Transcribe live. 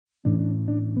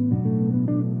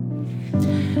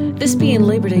This being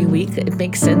Labor Day week, it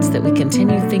makes sense that we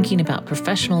continue thinking about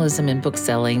professionalism in book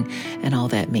selling and all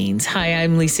that means. Hi,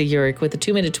 I'm Lisa Urich with a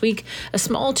 2-minute tweak, a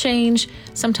small change,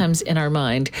 sometimes in our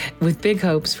mind, with big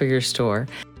hopes for your store.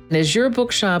 And as your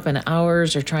bookshop and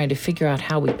ours are trying to figure out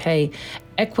how we pay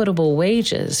equitable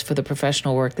wages for the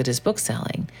professional work that is book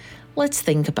selling, let's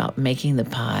think about making the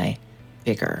pie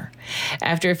bigger.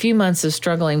 After a few months of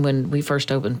struggling when we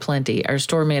first opened Plenty, our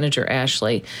store manager,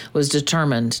 Ashley, was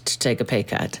determined to take a pay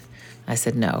cut. I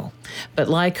said no. But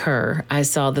like her, I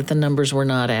saw that the numbers were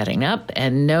not adding up,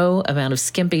 and no amount of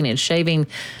skimping and shaving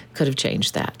could have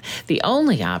changed that. The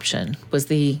only option was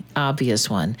the obvious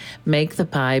one: make the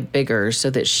pie bigger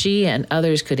so that she and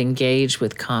others could engage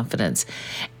with confidence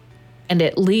and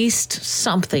at least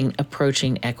something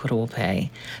approaching equitable pay.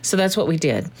 So that's what we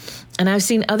did. And I've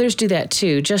seen others do that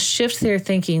too, just shift their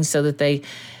thinking so that they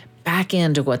back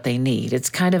into what they need.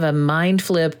 It's kind of a mind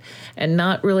flip and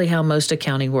not really how most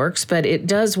accounting works, but it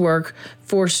does work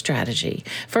for strategy.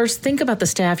 First, think about the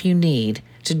staff you need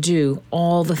to do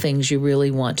all the things you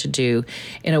really want to do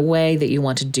in a way that you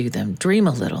want to do them. Dream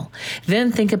a little.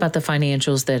 Then think about the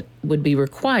financials that would be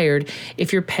required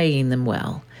if you're paying them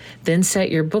well. Then set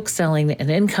your book selling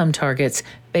and income targets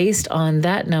based on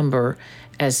that number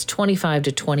as 25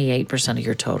 to 28% of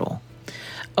your total.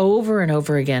 Over and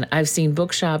over again, I've seen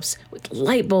bookshops with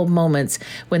light bulb moments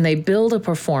when they build a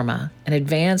pro forma, an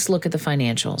advanced look at the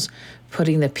financials,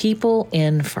 putting the people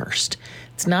in first.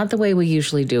 It's not the way we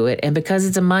usually do it, and because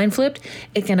it's a mind flip,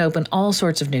 it can open all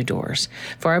sorts of new doors.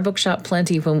 For our bookshop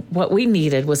Plenty, what we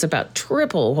needed was about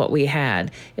triple what we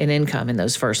had in income in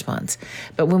those first months.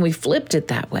 But when we flipped it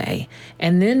that way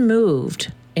and then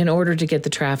moved in order to get the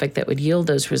traffic that would yield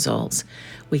those results,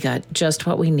 we got just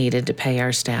what we needed to pay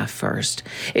our staff first.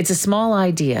 It's a small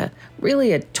idea,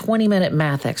 really a 20-minute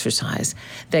math exercise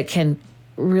that can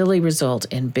really result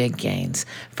in big gains.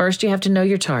 First, you have to know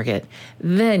your target.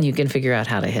 Then you can figure out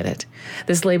how to hit it.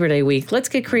 This Labor Day week, let's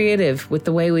get creative with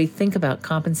the way we think about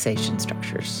compensation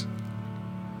structures.